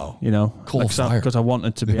 18. Wow. Coal fire. Because I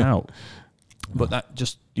wanted to be out. But that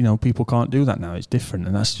just, people can't do that now. It's different.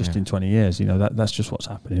 And that's just in 20 years. That's just what's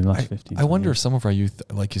happening in the last 15 I wonder years. if some of our youth,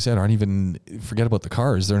 like you said, aren't even, forget about the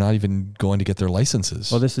cars. They're not even going to get their licenses.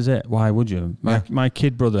 Well, this is it. Why would you? My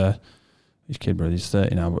kid brother, he's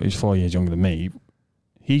 30 now, but he's 4 years younger than me.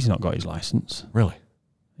 He's not got his license. Really?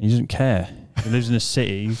 He doesn't care. He lives in a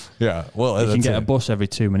city. Yeah. Well, he can get a bus every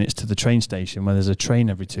 2 minutes to the train station, where there's a train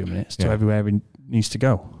every 2 minutes to everywhere he needs to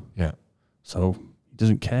go. Yeah. So he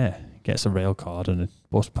doesn't care. He gets a rail card and a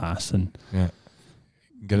bus pass and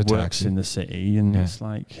get a works taxi in the city. And it's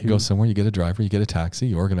like, you go somewhere, you get a driver, you get a taxi,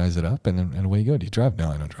 you organize it up, and away you go. Do you drive? No,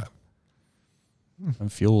 I don't drive.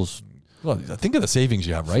 And fuel's. Well, think of the savings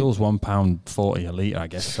you have, right? Fuel's £1.40 a litre, I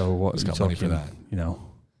guess. So what's got money for that?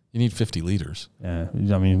 You need 50 litres. Yeah.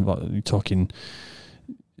 I mean, you're talking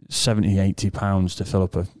 70, 80 pounds to fill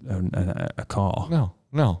up a car. No.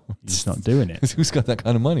 You're just not doing it. Who's got that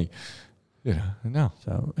kind of money? No.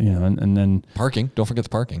 So, and then parking. Don't forget the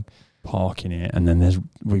parking. Parking it, and then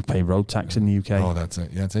we pay road tax in the UK. Oh, that's it.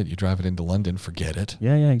 That's it. You drive it into London, forget it.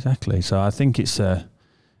 Yeah, exactly. So I think it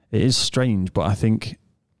is strange, but I think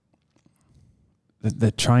that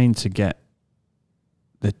they're trying to get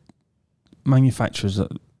the manufacturers are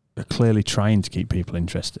clearly trying to keep people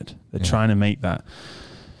interested. They're trying to make that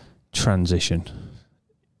transition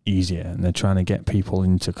easier, and they're trying to get people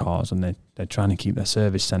into cars, and they're trying to keep their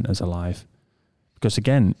service centres alive. Because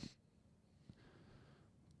again,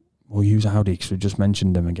 we'll use Audi because we just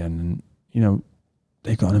mentioned them again, and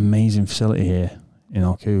they've got an amazing facility here in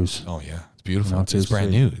Arcus. Oh yeah, it's beautiful. It's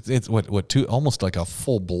brand new. It's almost like a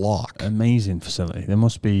full block. Amazing facility. There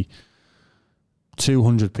must be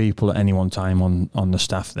 200 people at any one time on the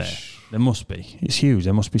staff there. There must be. It's huge.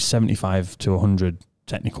 There must be 75 to 100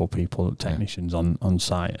 technicians on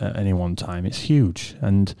site at any one time. It's huge.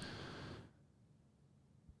 And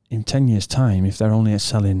in 10 years' time, if they're only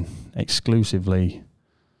selling exclusively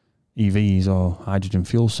EVs or hydrogen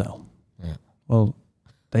fuel cell, well,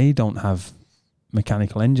 they don't have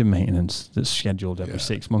mechanical engine maintenance that's scheduled every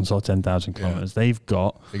 6 months or 10,000 kilometers. They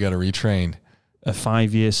got to retrain a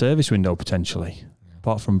 5-year service window potentially,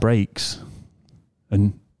 apart from brakes,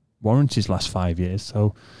 and warranties last 5 years.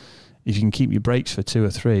 So if you can keep your brakes for 2 or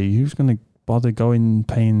 3, who's going to bother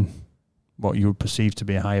paying what you would perceive to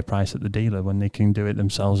be a higher price at the dealer when they can do it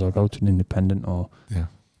themselves or go to an independent?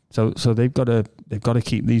 So they've got to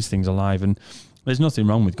keep these things alive. And there's nothing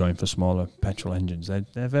wrong with going for smaller petrol engines.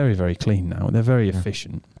 They're very, very clean now. They're very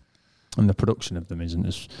efficient, and the production of them isn't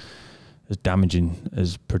as damaging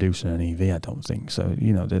as producing an EV, I don't think. So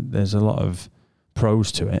there's a lot of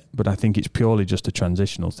pros to it, but I think it's purely just a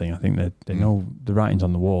transitional thing. I think they know the writing's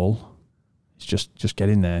on the wall. It's just get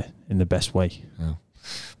in there in the best way. Yeah.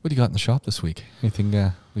 What do you got in the shop this week? Anything?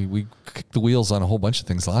 We kicked the wheels on a whole bunch of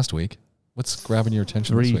things last week. What's grabbing your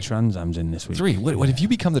attention this week? 3 Trans Ams in this week. 3? What have you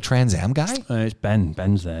become the Trans Am guy? It's Ben.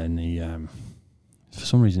 Ben's there, and he, for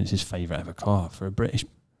some reason, it's his favourite ever car. For a British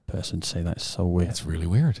person to say that's so weird. That's really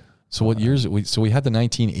weird. So what years? So we had the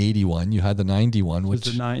 1981. You had the 91. There's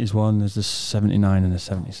the 90s one. There's the 79 and the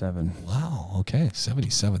 77. Wow. Okay,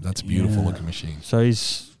 77. That's a beautiful looking machine. So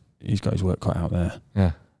he's got his work cut out there.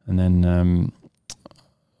 Yeah. And then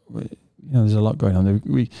there's a lot going on.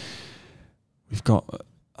 We've got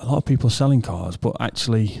a lot of people selling cars, but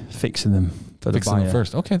actually fixing them for the buyer them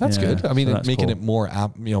first. Okay, that's good. I mean, making it more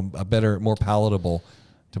a better, more palatable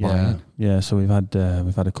to buy in. Yeah. So we've had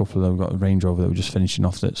a couple of. We've got a Range Rover that we're just finishing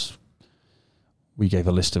off. We gave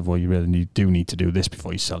a list of you really need to do this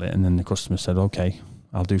before you sell it, and then the customer said, "Okay,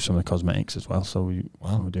 I'll do some of the cosmetics as well." So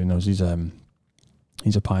we're doing those. He's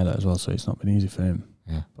a pilot as well, so it's not been easy for him.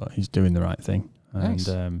 Yeah, but he's doing the right thing. Nice.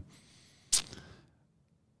 And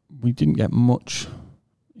we didn't get much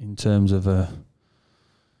in terms of a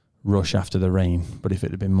rush after the rain, but if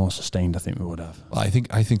it had been more sustained, I think we would have. Well, I think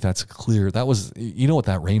that's clear. That was, what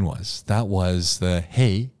that rain was. That was the,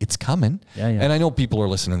 hey, it's coming. Yeah. And I know people are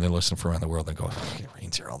listening. They're listening from around the world. They go, it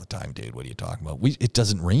rains here all the time, dude. What are you talking about? It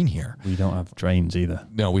doesn't rain here. We don't have drains either.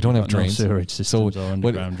 No, we don't have drains. No sewerage systems or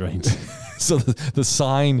underground drains. So the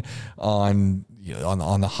sign on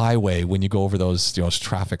on the highway, when you go over those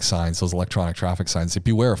traffic signs, those electronic traffic signs, say,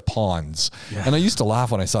 beware of ponds. Yeah. And I used to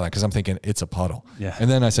laugh when I saw that because I'm thinking it's a puddle. Yeah. And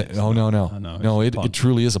then I said, no, it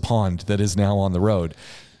truly is a pond that is now on the road.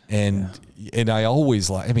 And I always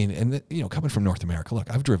coming from North America, look,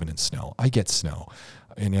 I've driven in snow. I get snow.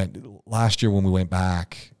 And yet, last year when we went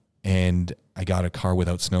back and I got a car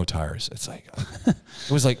without snow tires, it's like,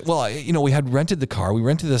 it was like, well, we had rented the car. We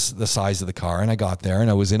rented the size of the car, and I got there, and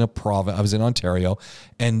I was in I was in Ontario,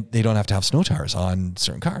 and they don't have to have snow tires on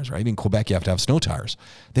certain cars, right? In Quebec, you have to have snow tires.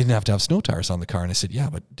 They didn't have to have snow tires on the car. And I said, yeah,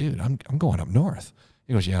 but dude, I'm going up north.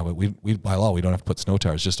 He goes, yeah, but we by law, we don't have to put snow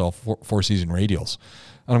tires, just all four-season radials.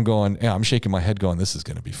 And I'm going, yeah, I'm shaking my head going, this is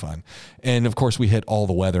going to be fun. And of course we hit all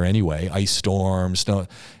the weather anyway, ice storms, snow.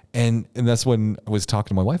 And that's when I was talking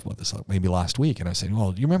to my wife about this maybe last week. And I said,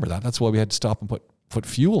 well, you remember that? That's why we had to stop and put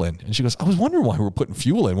fuel in. And she goes, I was wondering why we were putting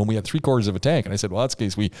fuel in when we had 3/4 of a tank. And I said, well, that's in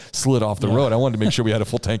case we slid off the road. I wanted to make sure we had a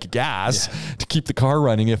full tank of gas to keep the car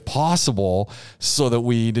running if possible, so that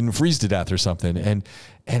we didn't freeze to death or something. And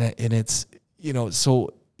it's,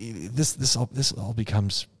 so this all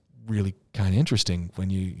becomes really kind of interesting when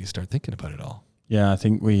you start thinking about it all. Yeah, I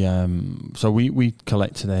think we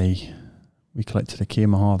collected a Kia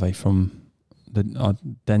Mojave from our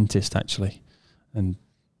dentist, actually, and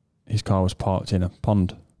his car was parked in a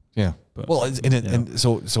pond. Yeah. But, and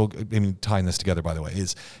so I mean, tying this together, by the way,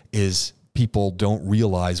 is people don't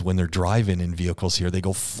realize when they're driving in vehicles here, they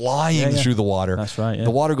go flying through the water. That's right. Yeah.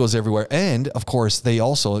 The water goes everywhere. And of course they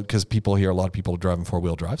also, because people here, a lot of people are driving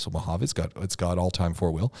 4-wheel drive. So Mojave, it's got all-time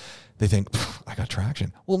 4-wheel. They think, I got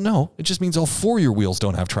traction. Well, no, it just means all 4 of your wheels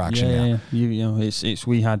don't have traction now.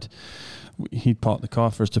 Yeah. He'd parked the car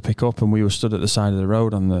for us to pick up, and we were stood at the side of the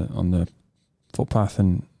road on the footpath,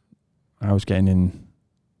 and I was getting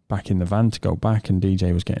back in the van to go back, and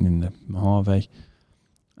DJ was getting in the Mojave.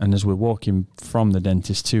 And as we're walking from the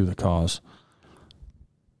dentist to the cars,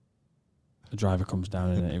 the driver comes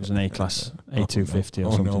down in it. It was an A-Class A250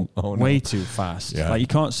 or something. Way too fast. Yeah. Like, you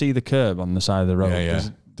can't see the curb on the side of the road. Yeah.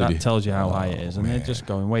 That tells you how high it is. And they're just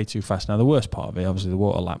going way too fast. Now, the worst part of it, obviously, the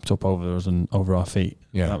water lapped up over us and over our feet.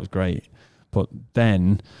 Yeah. That was great. But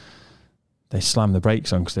then they slammed the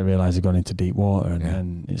brakes on because they realised they'd gone into deep water. And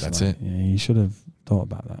then it's that's it. Yeah, you should have thought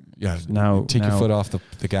about that. Yeah. Now take your foot off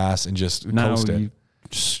the gas and just coast it. You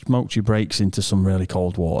smoked your brakes into some really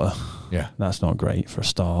cold water. Yeah. That's not great for a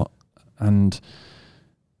start. And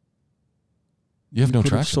you have no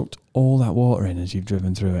traction. Sucked all that water in as you've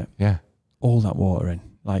driven through it. Yeah. All that water in.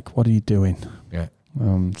 Like, what are you doing? Yeah.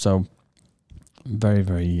 So very,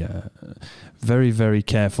 very, very, very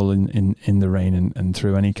careful in the rain and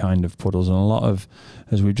through any kind of puddles. And a lot of,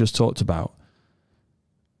 as we've just talked about,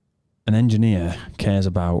 an engineer cares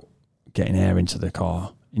about getting air into the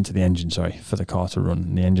engine, for the car to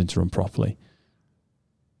run, the engine to run properly.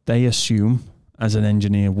 They assume, as an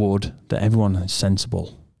engineer would, that everyone is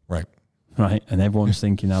sensible. Right. And everyone's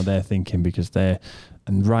thinking how they're thinking, because they're,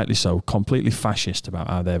 and rightly so, completely fascist about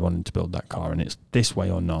how they're wanting to build that car, and it's this way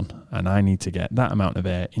or none, and I need to get that amount of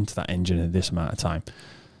air into that engine in this amount of time.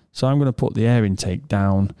 So I'm going to put the air intake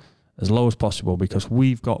down as low as possible, because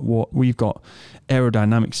we've got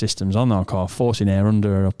aerodynamic systems on our car forcing air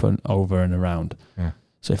under, up and over and around. Yeah.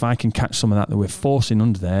 So if I can catch some of that we're forcing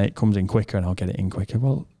under there, it comes in quicker and I'll get it in quicker.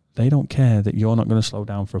 Well, they don't care that you're not going to slow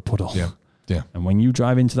down for a puddle. Yeah. Yeah. And when you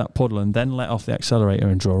drive into that puddle and then let off the accelerator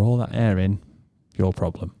and draw all that air in, your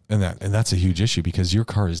problem. And that's a huge issue, because your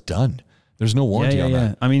car is done. There's no warranty on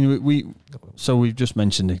that. I mean, we've just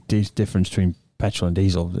mentioned the difference between petrol and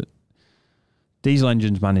diesel. Diesel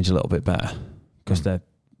engines manage a little bit better because they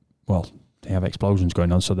have explosions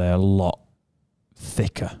going on, so they're a lot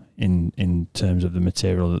thicker in terms of the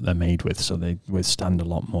material that they're made with, so they withstand a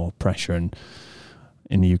lot more pressure. And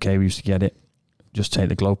in the UK, we used to get it, just take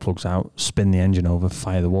the glow plugs out, spin the engine over,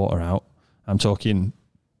 fire the water out. I'm talking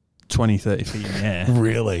 20, 30 feet in the air.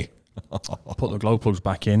 Really? Put the glow plugs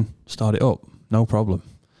back in, start it up, no problem.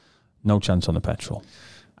 No chance on the petrol.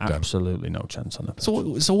 Absolutely no chance on the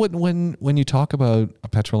petrol. So when you talk about a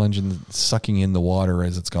petrol engine sucking in the water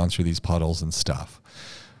as it's gone through these puddles and stuff,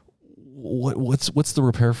 what's the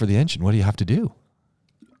repair for the engine? What do you have to do?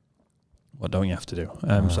 What don't you have to do?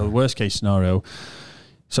 So the worst case scenario.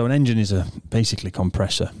 So an engine is basically a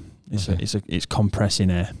compressor. It's compressing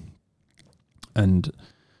air, and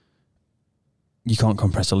you can't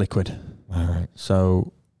compress a liquid. All right.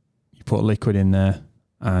 So you put a liquid in there,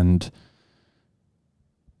 and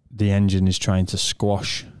the engine is trying to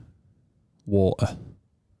squash water,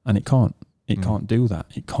 and it can't. It can't do that.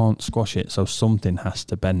 It can't squash it. So something has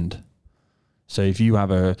to bend. So if you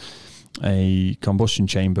have a combustion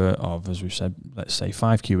chamber of, as we've said, let's say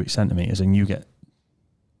 5 cubic centimeters, and you get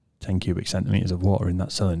 10 cubic centimetres of water in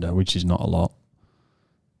that cylinder, which is not a lot,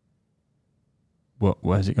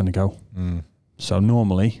 where's it going to go? So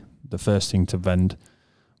normally, the first thing to bend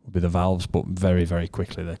will be the valves, but very, very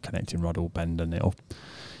quickly the connecting rod will bend, and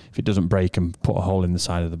if it doesn't break and put a hole in the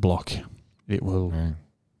side of the block, it will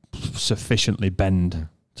sufficiently bend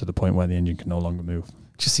to the point where the engine can no longer move.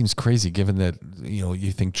 It just seems crazy, given that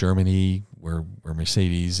you think Germany, where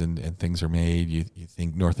Mercedes and things are made. You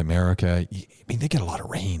think North America. I mean, they get a lot of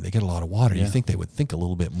rain, they get a lot of water. You think they would think a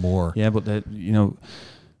little bit more. Yeah, but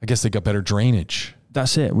I guess they got better drainage.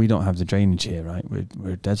 That's it. We don't have the drainage here, right?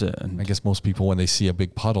 We're a desert, and I guess most people, when they see a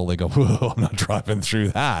big puddle, they go, "Whoa, I'm not driving through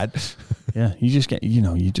that." Yeah, you just get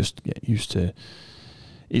used to.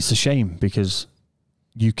 It's a shame because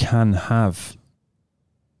you can have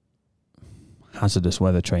hazardous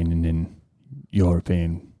weather training in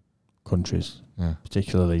European countries,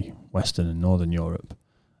 particularly Western and Northern Europe,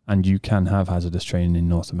 and you can have hazardous training in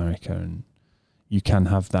North America, and you can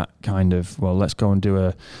have that kind of, well, let's go and do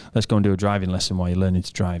a driving lesson while you're learning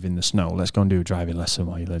to drive in the snow. Let's go and do a driving lesson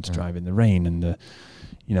while you learn to drive in the rain. And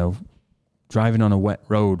driving on a wet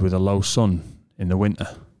road with a low sun in the winter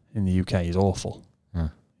in the UK is awful.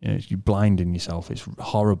 You're blinding yourself. It's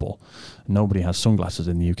horrible. Nobody has sunglasses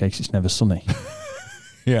in the UK because it's never sunny.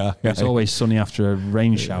 It's always sunny after a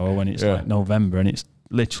rain shower when it's like November, and it's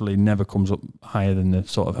literally never comes up higher than the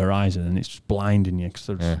sort of horizon, and it's just blinding you because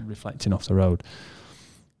they're reflecting off the road.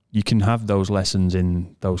 You can have those lessons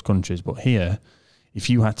in those countries, but here, if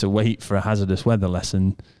you had to wait for a hazardous weather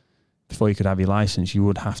lesson before you could have your license, you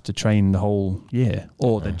would have to train the whole year,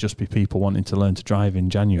 or there'd just be people wanting to learn to drive in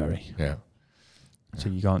January. So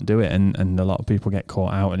you can't do it, and a lot of people get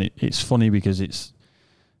caught out, and it's funny because it's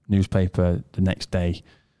newspaper the next day,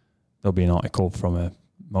 there'll be an article from a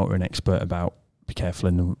motoring expert about be careful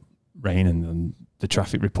in the rain, and the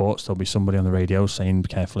traffic reports, there'll be somebody on the radio saying be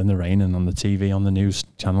careful in the rain, and on the TV, on the news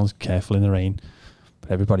channels, careful in the rain.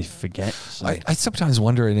 But everybody forgets. I sometimes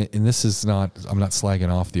wonder, and this is not, I'm not slagging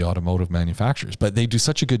off the automotive manufacturers, but they do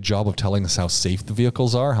such a good job of telling us how safe the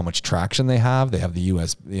vehicles are, how much traction they have. They have the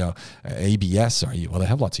ABS, well, they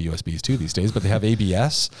have lots of USBs too these days, but they have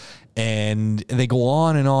ABS. And they go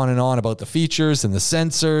on and on and on about the features and the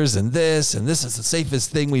sensors and this is the safest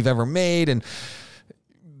thing we've ever made.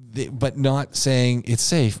 But not saying it's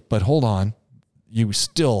safe, but hold on, you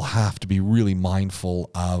still have to be really mindful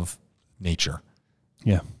of nature.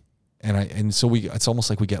 Yeah. And so it's almost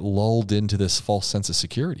like we get lulled into this false sense of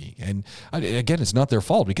security. And again, it's not their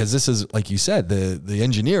fault, because this is, like you said, the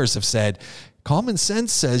engineers have said, common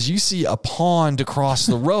sense says you see a pond across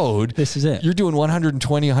the road. This is it. You're doing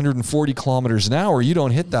 120, 140 kilometers an hour. You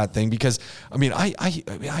don't hit that thing, because I mean, I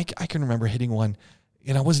can remember hitting one,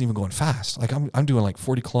 and I wasn't even going fast. Like I'm doing like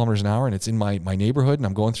 40 kilometers an hour, and it's in my neighborhood, and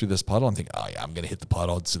I'm going through this puddle. I'm thinking, oh yeah, I'm going to hit the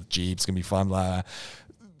puddle. It's a Jeep. It's going to be fun. Blah, blah.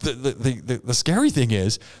 The scary thing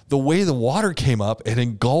is the way the water came up and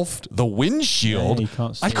engulfed the windshield.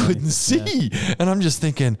 I couldn't see. And I'm just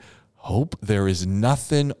thinking, hope there is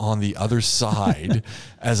nothing on the other side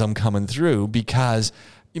as I'm coming through, because,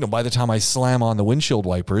 by the time I slam on the windshield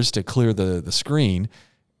wipers to clear the screen,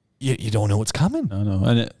 you don't know what's coming. No.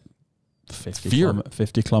 And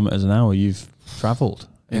 50 kilometers an hour you've traveled.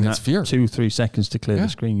 And it's fear. 2-3 seconds to clear the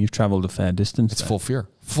screen. You've traveled a fair distance. It's full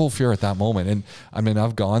fear at that moment. And I mean,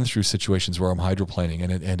 I've gone through situations where I'm hydroplaning,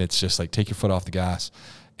 and it's just like, take your foot off the gas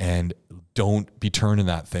and don't be turning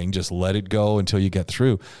that thing. Just let it go until you get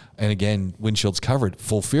through. And again, windshield's covered,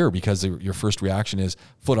 full fear, because your first reaction is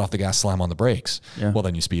foot off the gas, slam on the brakes. Yeah. Well,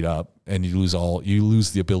 then you speed up and you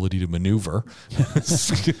lose the ability to maneuver.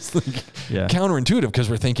 It's like counterintuitive, because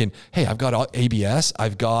we're thinking, hey, I've got ABS,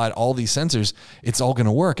 I've got all these sensors, it's all going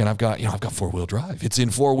to work. And I've got 4-wheel drive. It's in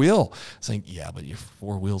 4-wheel. It's like, yeah, but your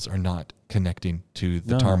 4 wheels are not connecting to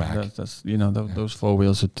the tarmac. That's those 4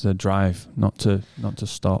 wheels are to drive, not to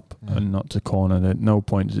stop and not to corner. At no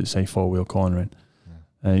point does it say 4-wheel cornering.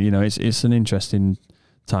 It's an interesting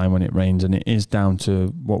time when it rains, and it is down to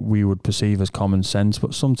what we would perceive as common sense,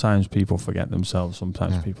 but sometimes people forget themselves.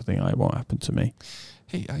 Sometimes people think, it won't happen to me.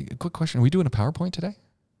 Hey, a quick question. Are we doing a PowerPoint today?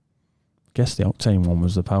 Guess the Octane one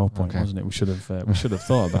was the PowerPoint, wasn't it? We should have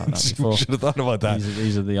thought about that before. We should have thought about that.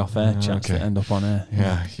 These are the off-air chats that end up on air.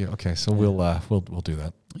 Yeah. Okay. So we'll do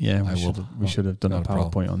that. Yeah, we should have done a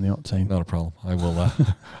PowerPoint on the Octane. Not a problem. I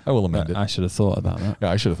will amend it. I should have thought about that.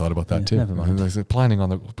 Yeah, I should have thought about that too. Never mind. Planning on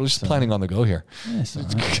the go here. Yeah, it's all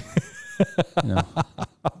right.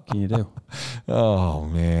 What can you do? Oh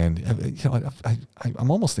man, I'm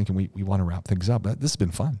almost thinking we want to wrap things up. This has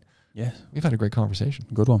been fun. Yeah, we've had a great conversation.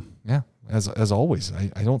 Good one. Yeah, as always.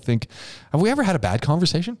 I don't think, have we ever had a bad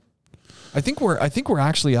conversation? I think we're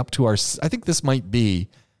actually up to I think this might be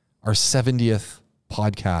our 70th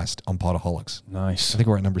podcast on Podaholics. Nice. I think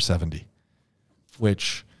we're at number 70,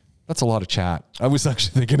 which that's a lot of chat. I was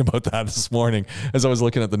actually thinking about that this morning as I was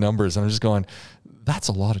looking at the numbers, and I was just going, that's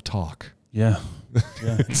a lot of talk. Yeah.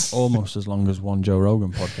 It's almost as long as one Joe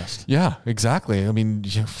Rogan podcast. Yeah, exactly. I mean,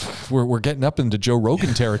 we're getting up into Joe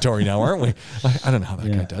Rogan territory now, aren't we? I don't know how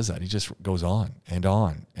that guy does that. He just goes on and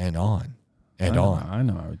on and on and on. I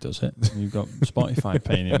know how he does it. You've got Spotify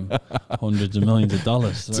paying him hundreds of millions of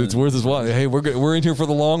dollars. So it's worth his while. Hey, we're in here for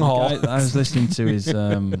the long haul. I was listening to his.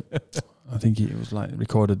 I think it was like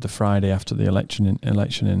recorded the Friday after the election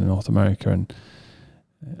in North America, and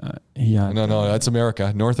he had no, that's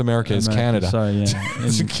America. North America is Canada. Sorry,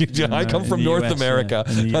 yeah. I come from North US, America.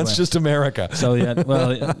 Yeah, that's US. just America. So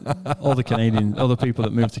all the people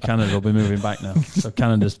that moved to Canada will be moving back now. So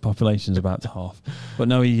Canada's population's about to half. But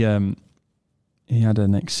no, he had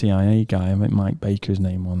an ex-CIA guy, I think Mike Baker's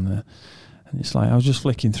name on there. And it's like, I was just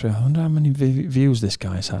flicking through, I wonder how many views this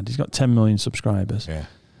guy's had. He's got 10 million subscribers. Yeah.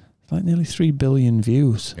 It's like nearly 3 billion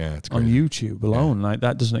views on YouTube alone. Like,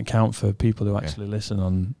 that doesn't account for people who actually listen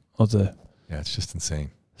on other. Yeah, it's just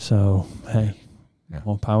insane. So, hey,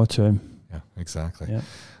 more power to him. Yeah, exactly. Yeah.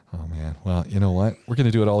 Oh, man. Well, you know what? We're going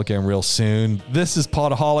to do it all again real soon. This is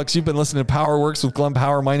Podaholics. You've been listening to Powerworks with Glenn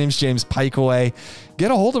Power. My name's James Pikeway.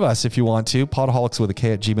 Get a hold of us if you want to.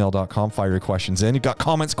 Podaholics@gmail.com. Fire your questions in. You've got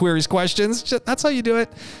comments, queries, questions. That's how you do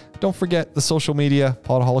it. Don't forget the social media,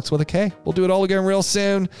 Podaholics with a K. We'll do it all again real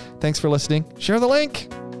soon. Thanks for listening. Share the link.